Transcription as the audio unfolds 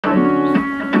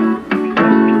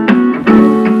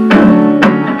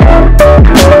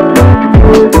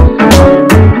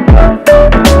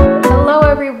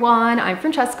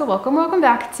Francesca. Welcome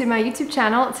back to my YouTube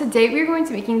channel. Today we are going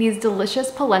to be making these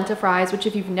delicious polenta fries, which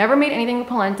if you've never made anything with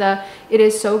polenta, it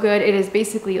is so good. It is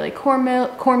basically like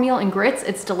cornmeal and grits.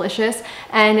 It's delicious.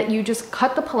 And you just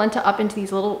cut the polenta up into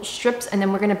these little strips, and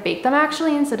then we're gonna bake them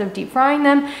actually instead of deep frying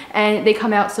them. And they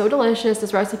come out so delicious.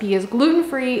 This recipe is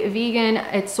gluten-free, vegan,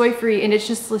 it's soy-free, and it's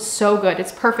just so good.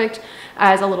 It's perfect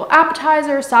as a little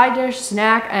appetizer, side dish,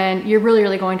 snack, and you're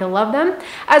really going to love them.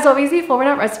 As always, the full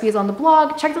rundown recipe is on the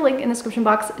blog. Check the link in the description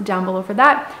box down below for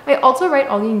that. I also write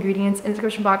all the ingredients in the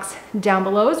description box down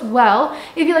below as well.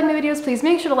 If you like my videos, please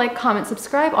make sure to like, comment,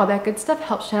 subscribe. All that good stuff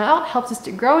helps the channel out, helps us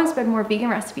to grow and spread more vegan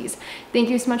recipes. Thank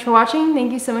you so much for watching.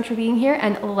 Thank you so much for being here,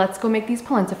 and let's go make these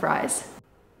polenta fries.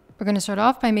 We're going to start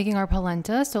off by making our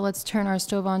polenta. So let's turn our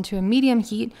stove on to a medium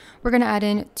heat. We're going to add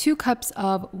in 2 cups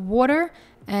of water,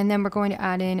 and then we're going to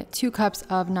add in 2 cups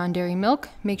of non-dairy milk.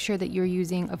 Make sure that you're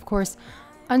using, of course,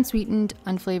 unsweetened,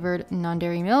 unflavored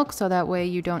non-dairy milk, so that way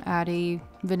you don't add a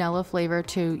vanilla flavor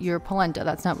to your polenta.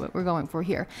 That's not what we're going for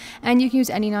here. And you can use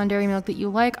any non-dairy milk that you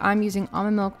like. I'm using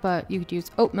almond milk, but you could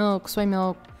use oat milk, soy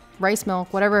milk, rice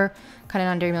milk, whatever kind of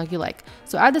non-dairy milk you like.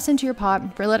 So add this into your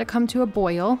pot, let it come to a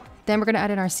boil. Then we're going to add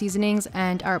in our seasonings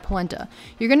and our polenta.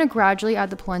 You're going to gradually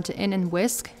add the polenta in and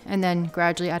whisk, and then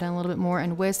gradually add in a little bit more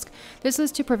and whisk. This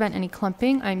is to prevent any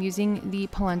clumping. I'm using the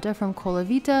polenta from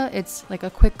Vita. It's like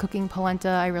a quick cooking polenta.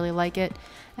 I really like it,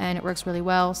 and it works really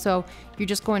well. So you're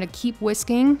just going to keep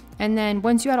whisking, and then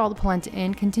once you add all the polenta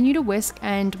in, continue to whisk,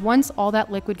 and once all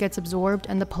that liquid gets absorbed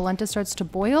and the polenta starts to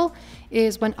boil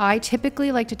is when I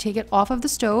typically like to take it off of the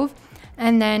stove.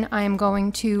 And then I am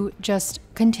going to just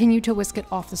continue to whisk it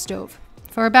off the stove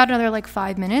for about another like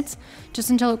 5 minutes, just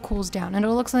until it cools down, and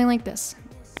it'll look something like this.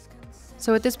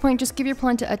 So at this point, just give your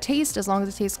polenta a taste. As long as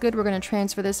it tastes good, we're going to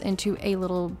transfer this into a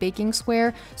little baking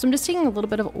square. So I'm just taking a little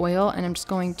bit of oil, and I'm just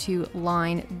going to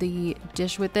line the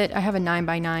dish with it. I have a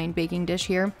 9x9 baking dish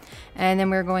here, and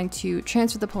then we're going to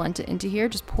transfer the polenta into here.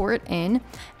 Just pour it in,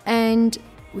 and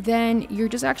then you're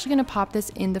just actually going to pop this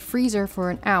in the freezer for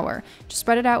an hour. Just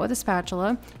spread it out with a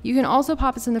spatula. You can also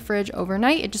pop this in the fridge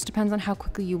overnight. It just depends on how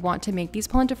quickly you want to make these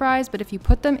polenta fries, but if you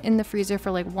put them in the freezer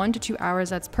for like 1 to 2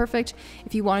 hours, that's perfect.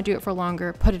 If you want to do it for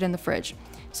longer, put it in the fridge.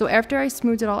 So after I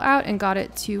smoothed it all out and got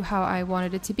it to how I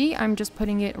wanted it to be, I'm just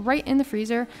putting it right in the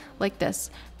freezer like this.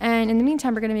 And in the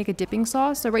meantime, we're going to make a dipping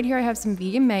sauce. So right here I have some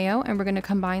vegan mayo, and we're going to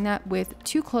combine that with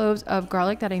 2 cloves of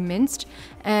garlic that I minced.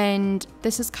 And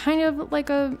this is kind of like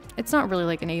it's not really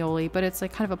like an aioli, but it's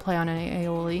like kind of a play on an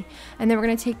aioli. And then we're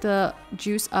going to take the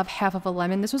juice of half of a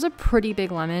lemon. This was a pretty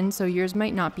big lemon, so yours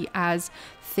might not be as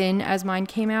thin as mine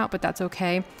came out, but that's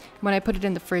okay. When I put it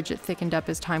in the fridge, it thickened up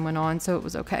as time went on, so it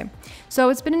was okay. So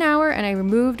it's been an hour, and I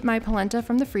removed my polenta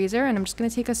from the freezer, and I'm just going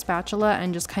to take a spatula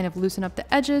and just kind of loosen up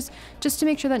the edges just to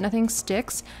make sure that nothing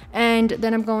sticks. And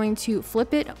then I'm going to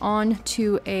flip it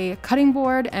onto a cutting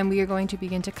board, and we are going to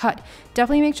begin to cut.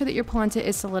 Definitely make sure that your polenta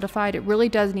is solidified. It really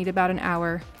does need about an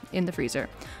hour in the freezer.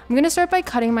 I'm going to start by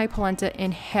cutting my polenta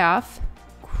in half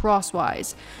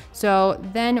crosswise. So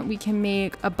then we can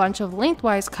make a bunch of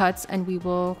lengthwise cuts, and we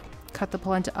will cut the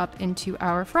polenta up into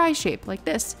our fry shape like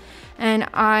this. And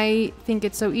I think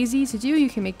it's so easy to do. You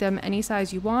can make them any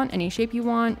size you want, any shape you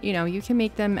want. You know, you can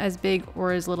make them as big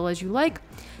or as little as you like.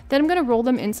 Then I'm going to roll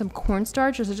them in some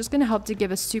cornstarch. This is just going to help to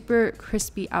give a super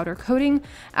crispy outer coating.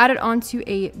 Add it onto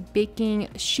a baking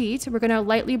sheet. We're going to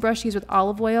lightly brush these with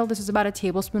olive oil. This is about a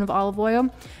tablespoon of olive oil.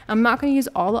 I'm not going to use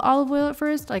all the olive oil at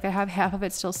first. Like, I have half of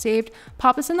it still saved.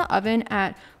 Pop this in the oven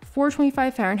at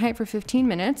 425 Fahrenheit for 15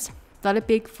 minutes. Let it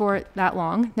bake for that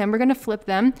long. Then we're going to flip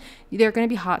them. They're going to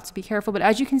be hot, so be careful. But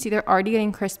as you can see, they're already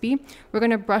getting crispy. We're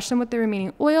going to brush them with the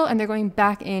remaining oil, and they're going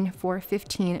back in for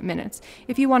 15 minutes.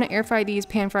 If you want to air fry these,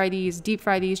 pan fry these, deep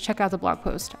fry these, check out the blog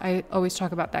post. I always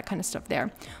talk about that kind of stuff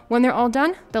there. When they're all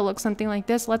done, they'll look something like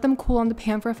this. Let them cool on the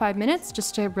pan for 5 minutes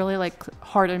just to really like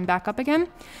harden back up again.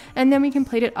 And then we can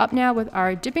plate it up now with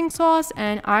our dipping sauce.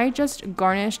 And I just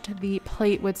garnished the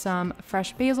plate with some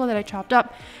fresh basil that I chopped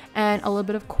up and a little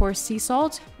bit of coarse sea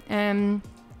salt. And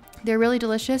they're really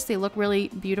delicious. They look really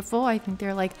beautiful. I think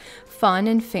they're like fun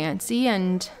and fancy,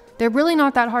 and they're really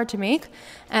not that hard to make.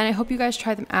 And I hope you guys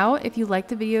try them out. If you like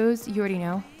the videos, you already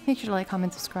know, make sure to like,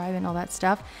 comment, subscribe, and all that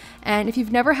stuff. And if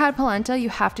you've never had polenta, you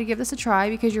have to give this a try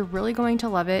because you're really going to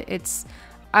love it.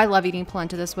 I love eating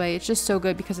polenta this way. It's just so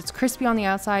good because it's crispy on the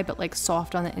outside, but like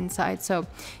soft on the inside. So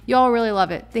y'all really love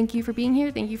it. Thank you for being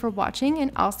here. Thank you for watching,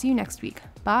 and I'll see you next week.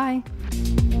 Bye.